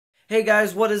Hey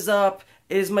guys, what is up?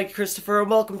 It is Mike Christopher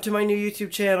and welcome to my new YouTube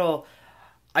channel.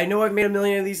 I know I've made a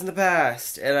million of these in the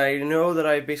past, and I know that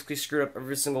I basically screwed up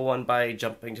every single one by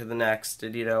jumping to the next,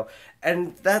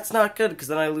 and that's not good because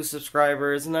then I lose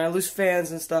subscribers and I lose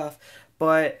fans and stuff.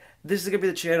 But this is gonna be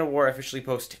the channel where I officially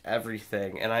post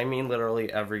everything, and I mean literally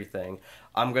everything.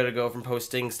 I'm gonna go from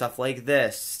posting stuff like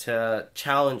this to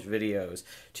challenge videos,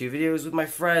 to videos with my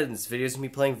friends, videos of me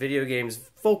playing video games,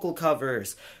 vocal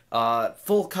covers,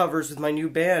 full covers with my new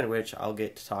band, which I'll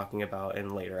get to talking about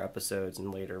in later episodes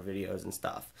and later videos and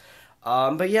stuff.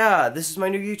 But yeah, this is my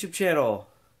new YouTube channel.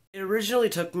 It originally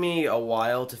took me a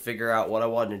while to figure out what I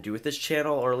wanted to do with this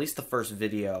channel, or at least the first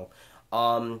video.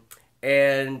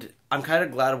 And I'm kind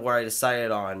of glad of where I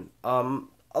decided on.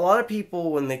 A lot of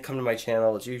people, when they come to my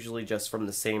channel, it's usually just from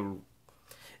the same...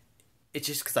 It's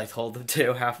just because I told them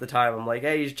to half the time. I'm like,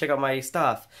 hey, you should check out my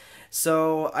stuff.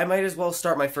 So I might as well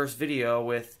start my first video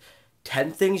with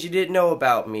 10 things you didn't know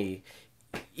about me.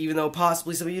 Even though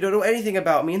possibly some of you don't know anything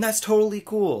about me, and that's totally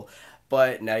cool.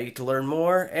 But now you get to learn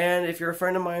more, and if you're a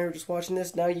friend of mine or just watching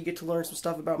this, now you get to learn some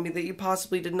stuff about me that you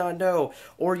possibly did not know.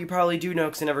 Or you probably do know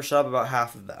because I never shut up about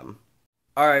half of them.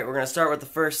 Alright, we're going to start with the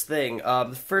first thing.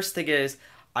 The first thing is,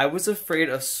 I was afraid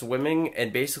of swimming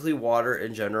and basically water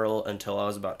in general until I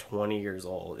was about 20 years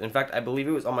old. In fact, I believe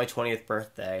it was on my 20th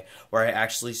birthday where I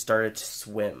actually started to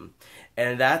swim.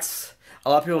 And that's... A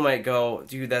lot of people might go,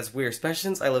 dude, that's weird, especially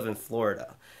since I live in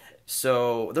Florida.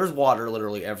 So, there's water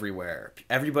literally everywhere.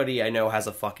 Everybody I know has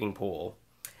a fucking pool.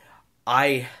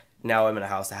 I now am in a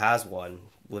house that has one,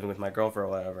 living with my girlfriend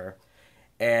or whatever.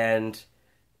 And...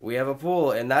 we have a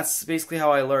pool, and that's basically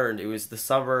how I learned. It was the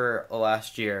summer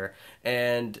last year,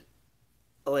 and,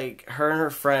 like, her and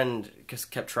her friend just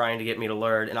kept trying to get me to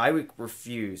learn, and I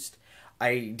refused.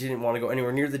 I didn't want to go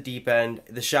anywhere near the deep end.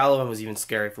 The shallow end was even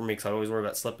scary for me, because I always worry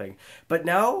about slipping. But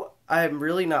now, I'm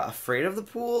really not afraid of the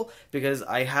pool, because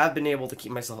I have been able to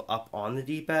keep myself up on the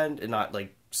deep end, and not,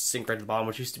 like, sink right to the bottom,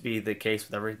 which used to be the case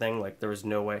with everything. Like, there was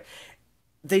no way.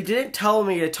 They didn't tell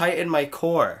me to tighten my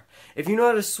core. If you know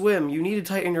how to swim, you need to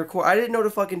tighten your core. I didn't know to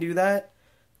fucking do that.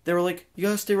 They were like, you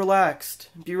gotta stay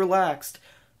relaxed. Be relaxed.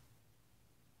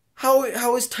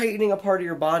 How is tightening a part of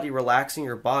your body relaxing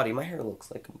your body? My hair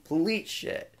looks like complete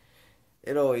shit.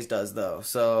 It always does, though,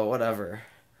 so whatever.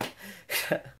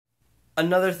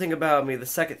 Another thing about me, the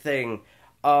second thing,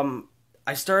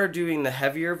 I started doing the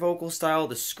heavier vocal style,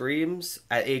 the screams,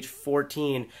 at age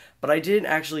 14, but I didn't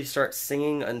actually start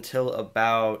singing until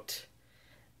about,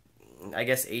 I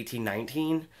guess, 18,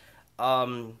 19.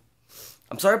 I'm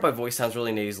sorry if my voice sounds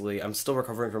really nasally. I'm still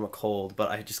recovering from a cold,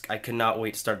 but I cannot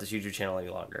wait to start this YouTube channel any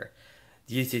longer.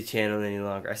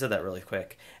 I said that really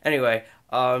quick. Anyway,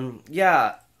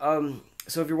 yeah,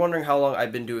 so if you're wondering how long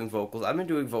I've been doing vocals, I've been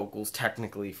doing vocals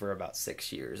technically for about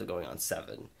 6 years, going on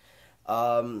 7.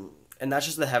 And that's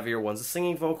just the heavier ones. The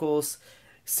singing vocals,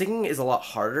 singing is a lot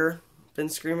harder than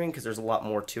screaming because there's a lot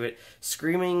more to it.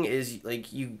 Screaming is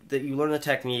like you learn the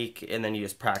technique and then you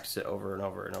just practice it over and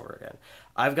over and over again.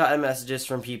 I've gotten messages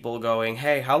from people going,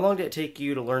 "Hey, how long did it take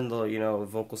you to learn the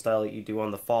vocal style that you do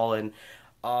on the Fallen?"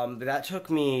 That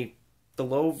took me. The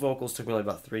low vocals took me like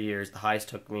about 3 years. The highs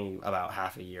took me about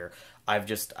half a year.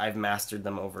 I've mastered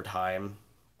them over time.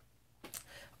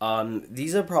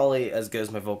 These are probably as good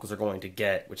as my vocals are going to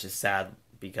get, which is sad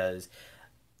because,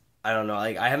 I don't know,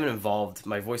 like, I haven't evolved.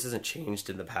 My voice hasn't changed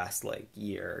in the past, like,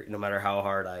 year, no matter how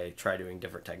hard I try doing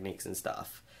different techniques and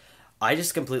stuff. I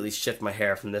just completely shift my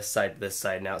hair from this side to this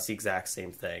side. Now it's the exact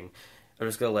same thing. I'm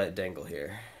just gonna let it dangle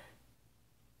here.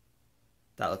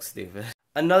 That looks stupid.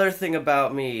 Another thing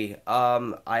about me,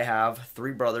 I have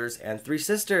 3 brothers and 3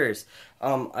 sisters.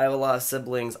 I have a lot of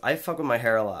siblings. I fuck with my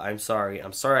hair a lot. I'm sorry.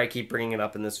 I'm sorry I keep bringing it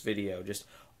up in this video. Just,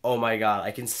 oh my god,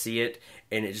 I can see it,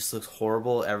 and it just looks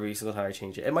horrible every single time I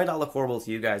change it. It might not look horrible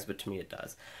to you guys, but to me it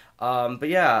does. But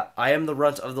yeah, I am the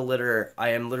runt of the litter.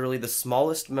 I am literally the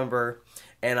smallest member,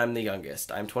 and I'm the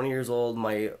youngest. I'm 20 years old.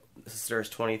 My sister is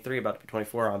 23, about to be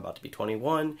 24. I'm about to be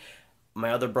 21.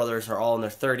 My other brothers are all in their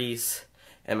 30s.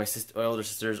 And my older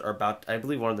sisters are about, I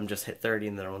believe one of them just hit 30,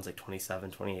 and the other one's like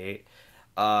 27, 28.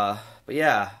 But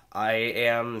yeah, I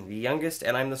am the youngest,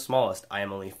 and I'm the smallest. I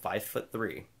am only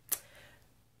 5'3".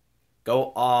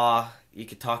 Go aw, you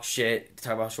can talk shit,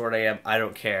 talk about how short I am, I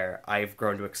don't care. I've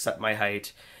grown to accept my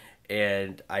height,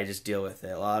 and I just deal with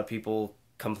it. A lot of people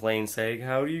complain saying,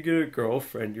 how do you get a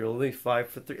girlfriend? You're only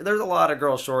 5'3". There's a lot of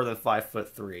girls shorter than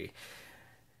 5'3".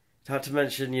 Not to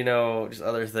mention, just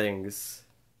other things.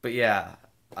 But yeah.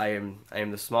 I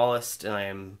am the smallest, and I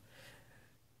am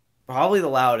probably the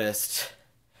loudest,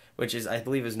 which I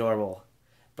believe is normal.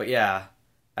 But yeah,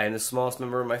 I am the smallest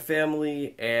member of my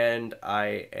family, and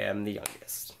I am the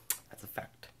youngest.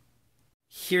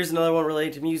 here's another one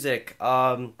related to music.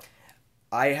 I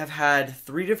have had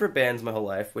 3 different bands my whole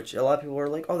life, which a lot of people are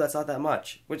like, oh, that's not that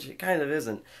much, which it kind of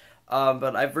isn't.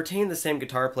 But I've retained the same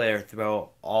guitar player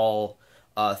throughout all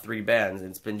 3 bands,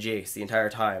 and it's been Jace the entire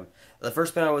time. The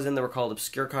first band I was in, they were called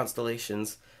Obscure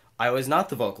Constellations. I was not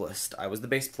the vocalist, I was the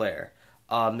bass player.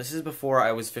 This is before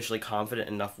I was officially confident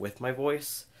enough with my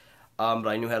voice, but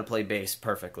I knew how to play bass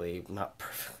perfectly. Not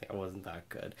perfectly, I wasn't that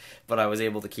good, but I was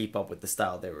able to keep up with the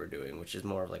style they were doing, which is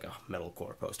more of like a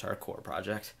metalcore, post-hardcore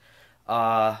project.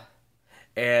 That's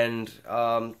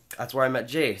where I met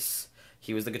Jace.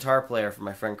 He was the guitar player for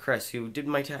my friend Chris, who did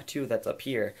my tattoo that's up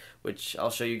here, which I'll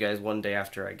show you guys one day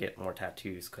after I get more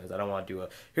tattoos, because I don't want to do a,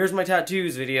 here's my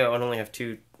tattoos video, and only have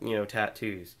 2,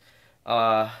 tattoos.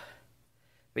 But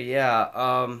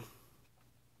yeah,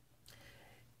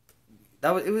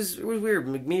 it was weird.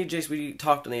 Me and Jace, we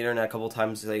talked on the internet a couple of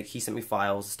times. Like, he sent me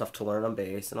files, stuff to learn on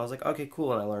bass, and I was like, okay,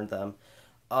 cool, and I learned them.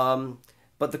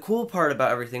 But the cool part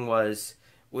about everything was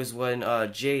when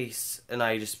Jace and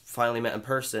I just finally met in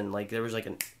person. Like, there was like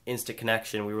an instant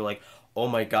connection. We were like, oh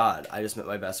my god, I just met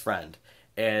my best friend.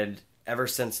 And ever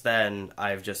since then,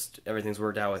 everything's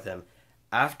worked out with him.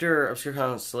 After Obscure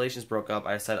Constellations broke up,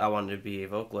 I said I wanted to be a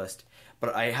vocalist.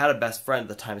 But I had a best friend at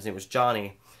the time. His name was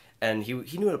Johnny. And he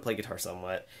knew how to play guitar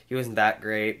somewhat. He wasn't that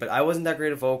great, but I wasn't that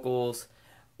great at vocals.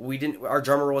 Our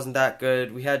drummer wasn't that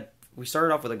good. We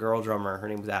started off with a girl drummer. Her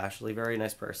name was Ashley, very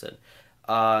nice person.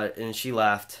 And she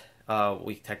left.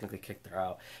 We technically kicked her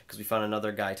out because we found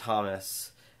another guy,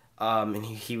 Thomas. And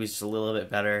he was just a little bit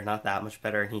better, not that much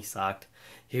better, and he sucked.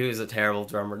 He was a terrible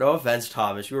drummer. No offense,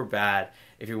 Thomas, you were bad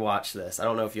if you watch this. I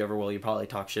don't know if you ever will. You probably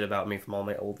talk shit about me from all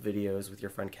my old videos with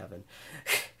your friend Kevin.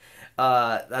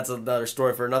 That's another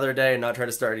story for another day, and not try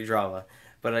to start any drama.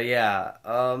 But yeah,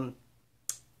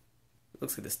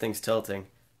 looks like this thing's tilting.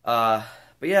 But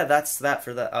yeah, that's that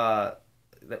for the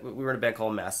we were in a band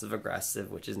called Massive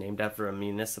Aggressive, which is named after a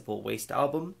Municipal Waste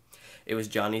album. It was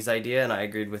Johnny's idea, and I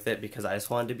agreed with it because I just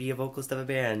wanted to be a vocalist of a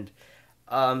band.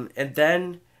 And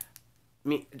then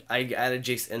I added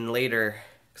Jace in later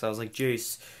because I was like,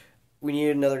 Jace, we need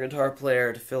another guitar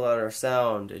player to fill out our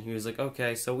sound, and he was like,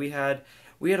 okay. So we had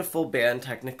a full band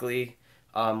technically.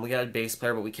 We had a bass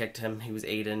player, but we kicked him. He was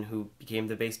Aiden, who became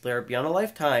the bass player of Beyond a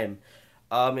Lifetime.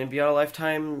 And Beyond a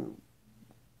Lifetime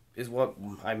is what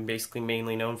I'm basically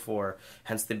mainly known for.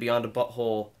 Hence the Beyond a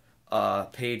Butthole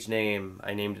page name.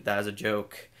 I named it that as a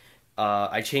joke.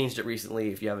 I changed it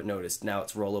recently, if you haven't noticed. Now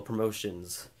it's Rolo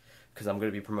Promotions, because I'm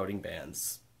going to be promoting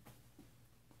bands.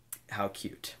 How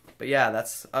cute. But yeah,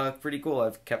 that's pretty cool.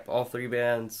 I've kept all 3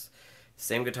 bands.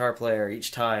 Same guitar player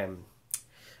each time.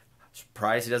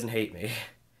 Surprised he doesn't hate me.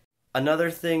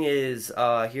 Another thing is,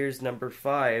 here's number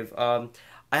 5.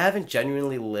 I haven't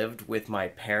genuinely lived with my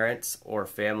parents or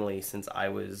family since I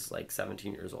was like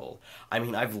 17 years old. I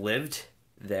mean, I've lived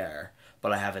there,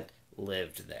 but I haven't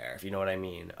lived there, if you know what I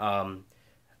mean.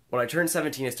 When I turned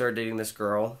 17, I started dating this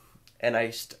girl, and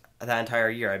that entire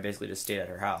year, I basically just stayed at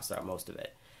her house throughout most of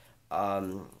it. I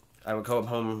would come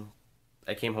home,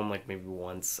 I came home like maybe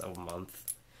once a month.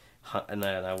 And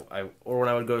then or when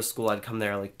I would go to school, I'd come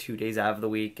there like 2 days out of the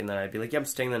week, and then I'd be like, yeah, I'm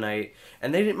staying the night.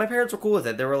 And my parents were cool with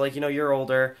it. They were like, you're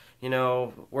older,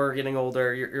 we're getting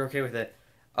older, you're okay with it.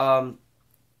 And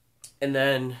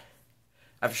then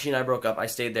after she and I broke up, I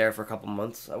stayed there for a couple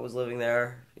months. I was living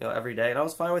there, every day, and I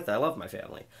was fine with it. I loved my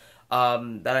family.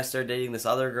 Then I started dating this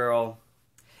other girl,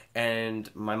 and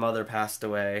my mother passed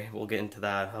away. We'll get into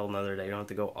that a whole nother day. You don't have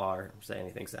to go or say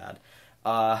anything sad.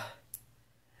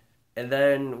 And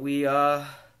then I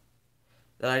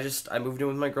moved in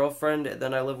with my girlfriend, and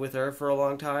then I lived with her for a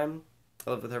long time. I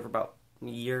lived with her for about a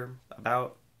year,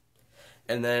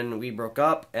 and then we broke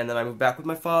up, and then I moved back with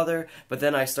my father, but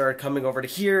then I started coming over to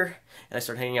here, and I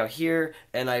started hanging out here,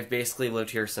 and I've basically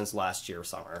lived here since last year,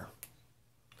 summer.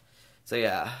 So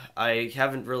yeah, I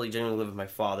haven't really genuinely lived with my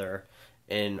father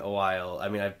in a while. I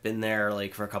mean, I've been there,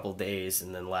 like, for a couple of days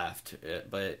and then left,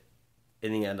 but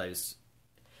in the end,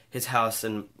 his house,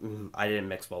 and I didn't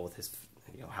mix well with his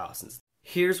house.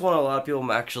 Here's one a lot of people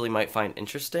actually might find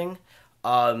interesting.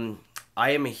 I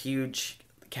am a huge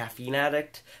caffeine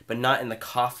addict, but not in the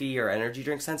coffee or energy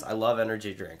drink sense. I love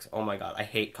energy drinks. Oh my god, I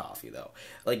hate coffee though.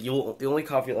 Like, the only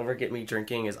coffee you'll ever get me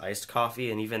drinking is iced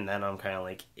coffee, and even then I'm kind of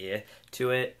like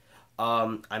to it.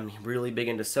 I'm really big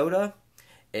into soda,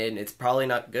 and it's probably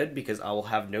not good because I will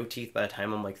have no teeth by the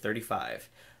time I'm like 35.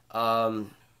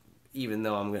 Even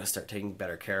though I'm going to start taking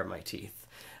better care of my teeth.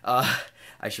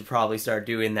 I should probably start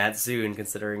doing that soon,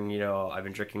 considering, I've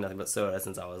been drinking nothing but soda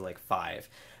since I was like 5.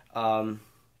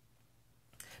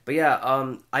 But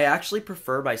yeah, I actually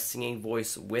prefer my singing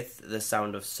voice with the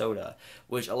sound of soda,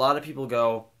 which a lot of people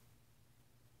go,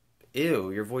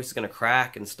 ew, your voice is gonna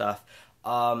crack and stuff.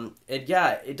 And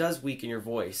yeah, it does weaken your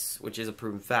voice, which is a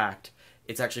proven fact.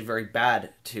 It's actually very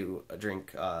bad to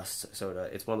drink soda.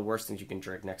 It's one of the worst things you can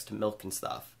drink next to milk and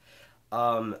stuff.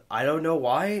 I don't know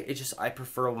why. It just I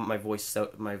prefer what my voice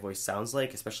sounds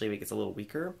like, especially if it gets a little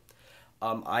weaker.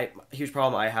 Huge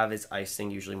problem I have is I sing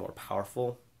usually more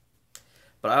powerful,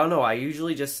 but I don't know. I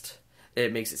usually just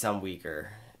it makes it sound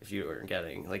weaker. If you are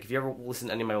getting like if you ever listen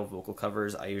to any of my old vocal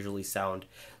covers, I usually sound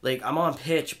like I'm on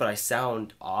pitch, but I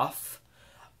sound off.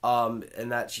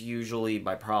 And that's usually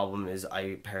my problem is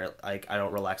I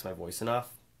don't relax my voice enough.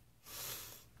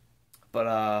 But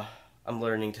I'm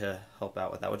learning to help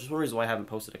out with that, which is one reason why I haven't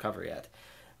posted a cover yet.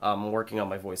 I'm working on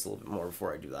my voice a little bit more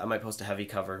before I do that. I might post a heavy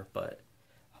cover, but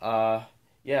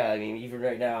yeah, I mean, even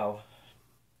right now,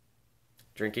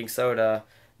 drinking soda,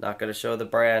 not gonna show the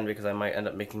brand because I might end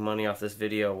up making money off this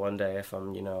video one day if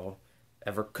I'm,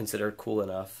 ever considered cool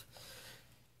enough.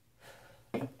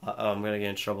 I'm gonna get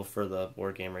in trouble for the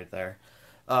board game right there.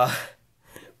 Uh,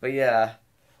 but yeah,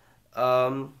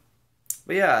 um,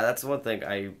 but yeah, that's one thing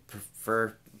I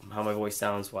prefer how my voice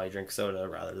sounds while I drink soda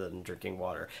rather than drinking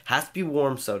water. Has to be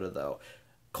warm soda though.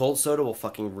 Cold soda will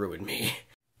fucking ruin me.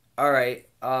 All right,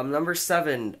 number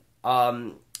 7.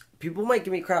 People might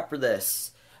give me crap for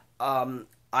this.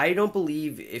 I don't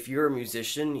believe if you're a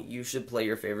musician, you should play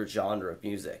your favorite genre of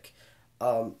music.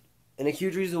 And a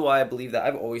huge reason why I believe that,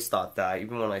 I've always thought that,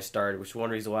 even when I started, which is one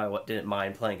reason why I didn't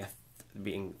mind playing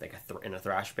being like in a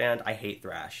thrash band. I hate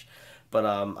thrash, but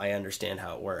I understand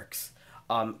how it works.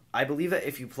 I believe that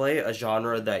if you play a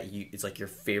genre that it's like your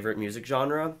favorite music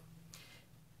genre,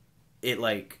 it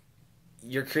like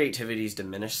your creativity is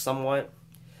diminished somewhat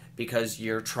because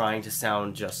you're trying to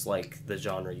sound just like the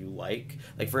genre you like.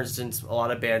 Like for instance, a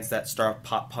lot of bands that start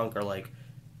pop punk are like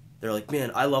they're like,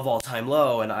 man, I love All Time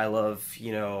Low and I love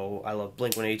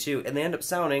Blink-182, and they end up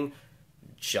sounding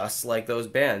just like those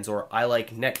bands. Or I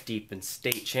like Neck Deep and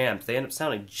State Champs. They end up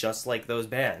sounding just like those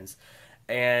bands.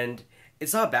 And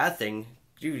it's not a bad thing.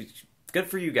 Dude, good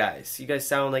for you guys. You guys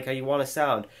sound like how you want to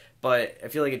sound. But I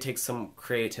feel like it takes some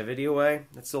creativity away.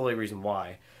 That's the only reason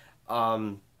why.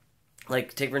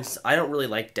 Like, take for instance, I don't really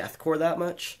like deathcore that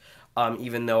much,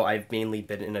 even though I've mainly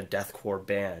been in a deathcore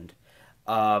band.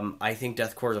 I think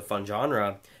deathcore is a fun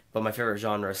genre, but my favorite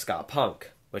genre is ska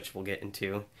punk, which we'll get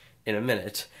into in a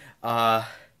minute. So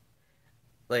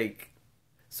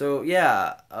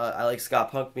yeah, I like ska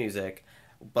punk music,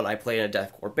 but I play in a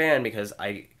deathcore band because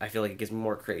I feel like it gives me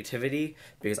more creativity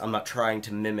because I'm not trying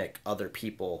to mimic other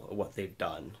people, what they've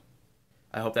done.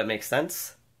 I hope that makes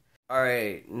sense.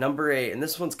 Alright, number 8, and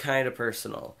this one's kind of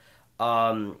personal.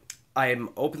 I'm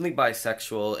openly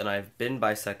bisexual, and I've been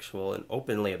bisexual and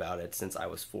openly about it since I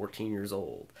was 14 years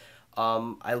old.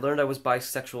 I learned I was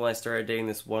bisexual when I started dating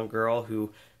this one girl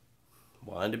who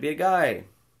wanted to be a guy.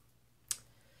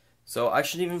 So I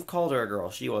shouldn't even have called her a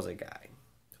girl. She was a guy,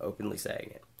 openly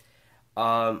saying it.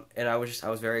 And I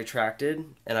was very attracted,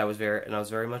 and I was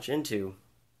very much into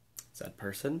said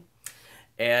person.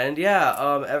 And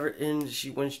yeah,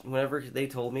 whenever they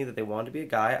told me that they wanted to be a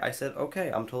guy, I said, okay,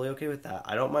 I'm totally okay with that.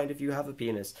 I don't mind if you have a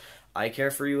penis. I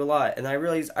care for you a lot. And I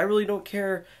realized I really don't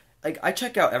care. Like, I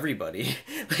check out everybody.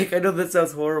 Like, I know that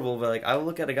sounds horrible, but like, I'll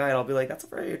look at a guy and I'll be like, that's a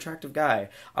very attractive guy.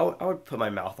 I would put my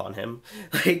mouth on him.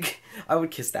 Like, I would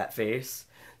kiss that face.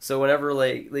 So whenever,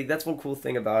 like that's one cool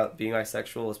thing about being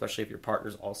bisexual, especially if your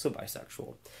partner's also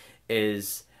bisexual,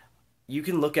 is you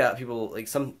can look at people, like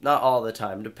not all the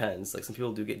time, depends, like some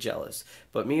people do get jealous,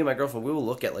 but me and my girlfriend, we will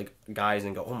look at like guys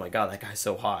and go, oh my god, that guy's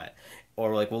so hot,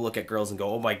 or like we'll look at girls and go,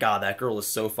 oh my god, that girl is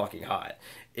so fucking hot.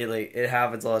 It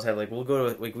happens all the time. Like we'll go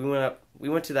to, like we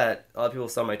went to that, a lot of people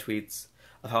saw my tweets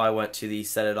of how I went to the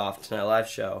Set It Off Tonight live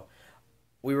show.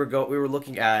 We were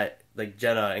looking at like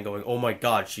Jenna and going, oh my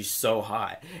god, she's so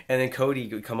hot, and then Cody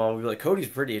would come on, we'd be like, Cody's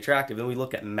pretty attractive, and we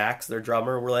look at Max, their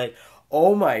drummer, and we're like,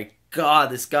 oh my god,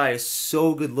 this guy is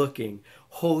so good looking.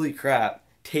 Holy crap,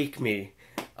 take me.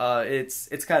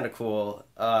 It's kind of cool.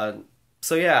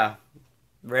 So yeah,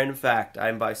 random fact,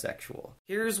 I'm bisexual.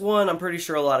 Here's one I'm pretty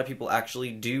sure a lot of people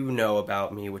actually do know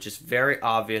about me, which is very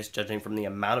obvious judging from the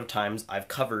amount of times I've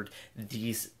covered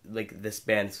this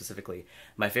band specifically.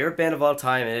 My favorite band of all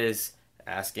time is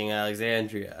Asking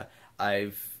Alexandria.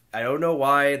 I don't know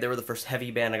why. They were the first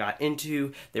heavy band I got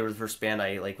into. They were the first band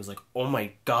I was like, oh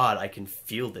my god, I can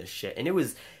feel this shit. And it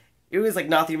was like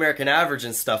not the American average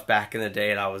and stuff back in the day,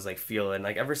 and I was like feeling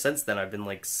like ever since then I've been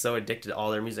like so addicted to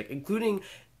all their music, including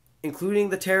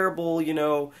the terrible,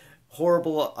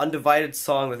 horrible Undivided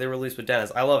song that they released with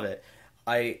Dennis. I love it.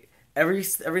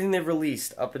 everything they've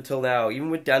released up until now, even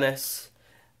with Dennis,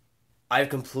 I've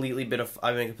been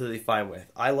completely fine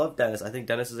with. I love Dennis. I think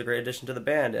Dennis is a great addition to the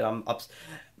band, and I'm up.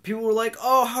 People were like,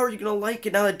 "Oh, how are you gonna like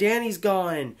it now that Danny's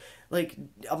gone?" Like,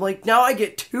 I'm like, now I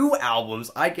get 2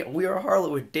 albums. I get We Are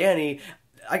Harlot with Danny.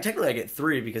 I get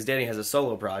 3 because Danny has a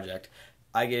solo project.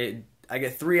 I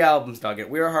get 3 albums now. I get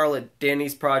We Are Harlot,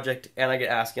 Danny's project, and I get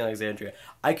Asking Alexandria.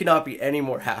 I could not be any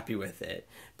more happy with it.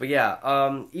 But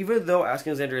yeah, even though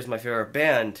Asking Alexandria is my favorite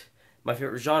band, my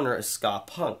favorite genre is ska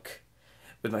punk,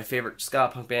 with my favorite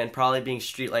ska punk band probably being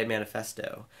Streetlight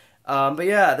Manifesto. But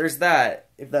yeah, there's that.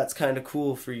 If that's kind of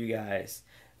cool for you guys,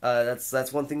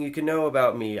 that's one thing you can know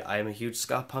about me. I am a huge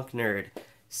ska punk nerd.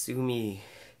 Sue me.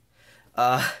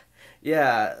 Uh,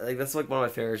 yeah, like that's like one of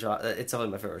my favorite genre. It's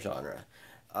definitely my favorite genre.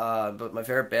 But my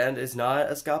favorite band is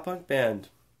not a ska punk band.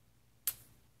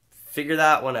 Figure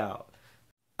that one out.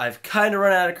 I've kind of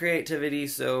run out of creativity,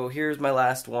 so here's my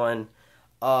last one.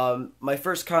 My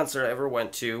first concert I ever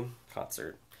went to,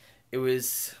 it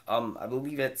was, I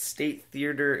believe at State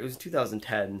Theater. It was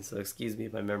 2010, so excuse me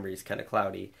if my memory is kind of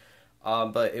cloudy.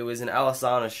 But it was an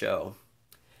Alisana show.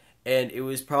 And it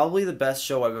was probably the best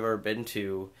show I've ever been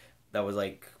to that was,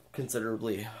 like,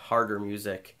 considerably harder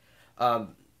music.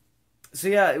 So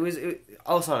yeah,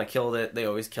 Alisana killed it. They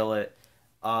always kill it.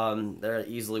 They're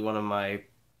easily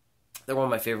they're one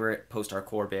of my favorite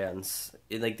post-hardcore bands.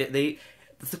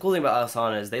 The cool thing about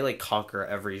Alisana is they like conquer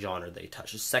every genre they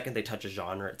touch. The second they touch a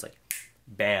genre, it's like,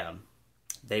 bam,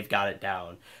 they've got it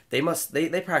down. They must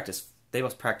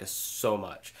practice so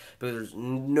much, but there's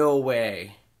no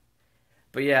way.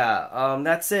 But yeah,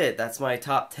 that's it. That's my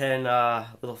top 10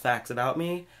 little facts about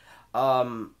me.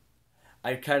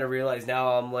 I kind of realize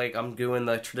now I'm doing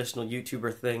the traditional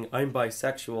YouTuber thing. I'm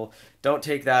bisexual. Don't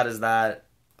take that as that.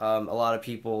 A lot of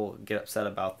people get upset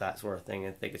about that sort of thing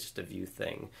and think it's just a view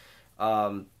thing.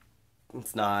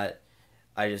 It's not.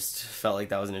 I just felt like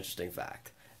that was an interesting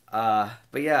fact.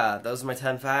 But yeah, those are my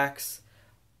 10 facts.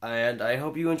 And I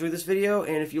hope you enjoyed this video.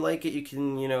 And if you like it, you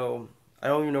can, I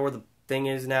don't even know where the thing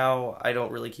is now. I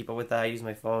don't really keep up with that. I use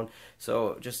my phone.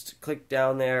 So just click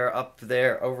down there, up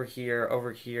there, over here,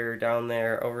 down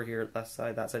there, over here, left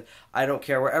side, that side. I don't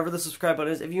care. Wherever the subscribe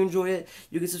button is, if you enjoy it,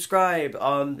 you can subscribe.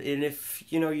 And if,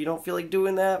 you don't feel like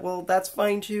doing that, well, that's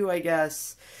fine too, I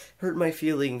guess. Hurt my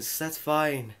feelings. That's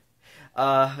fine.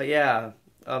 Yeah.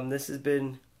 This has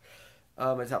been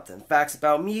my top 10 facts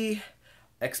about me.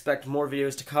 Expect more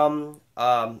videos to come.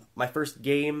 My first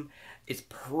game is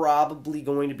probably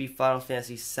going to be Final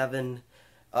Fantasy VII.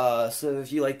 So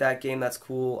if you like that game, that's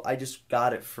cool. I just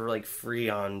got it for like free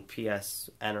on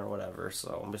PSN or whatever,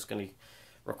 so I'm just gonna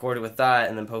record it with that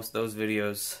and then post those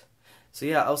videos. So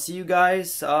yeah, I'll see you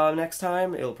guys next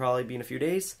time. It'll probably be in a few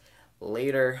days.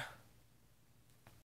 Later.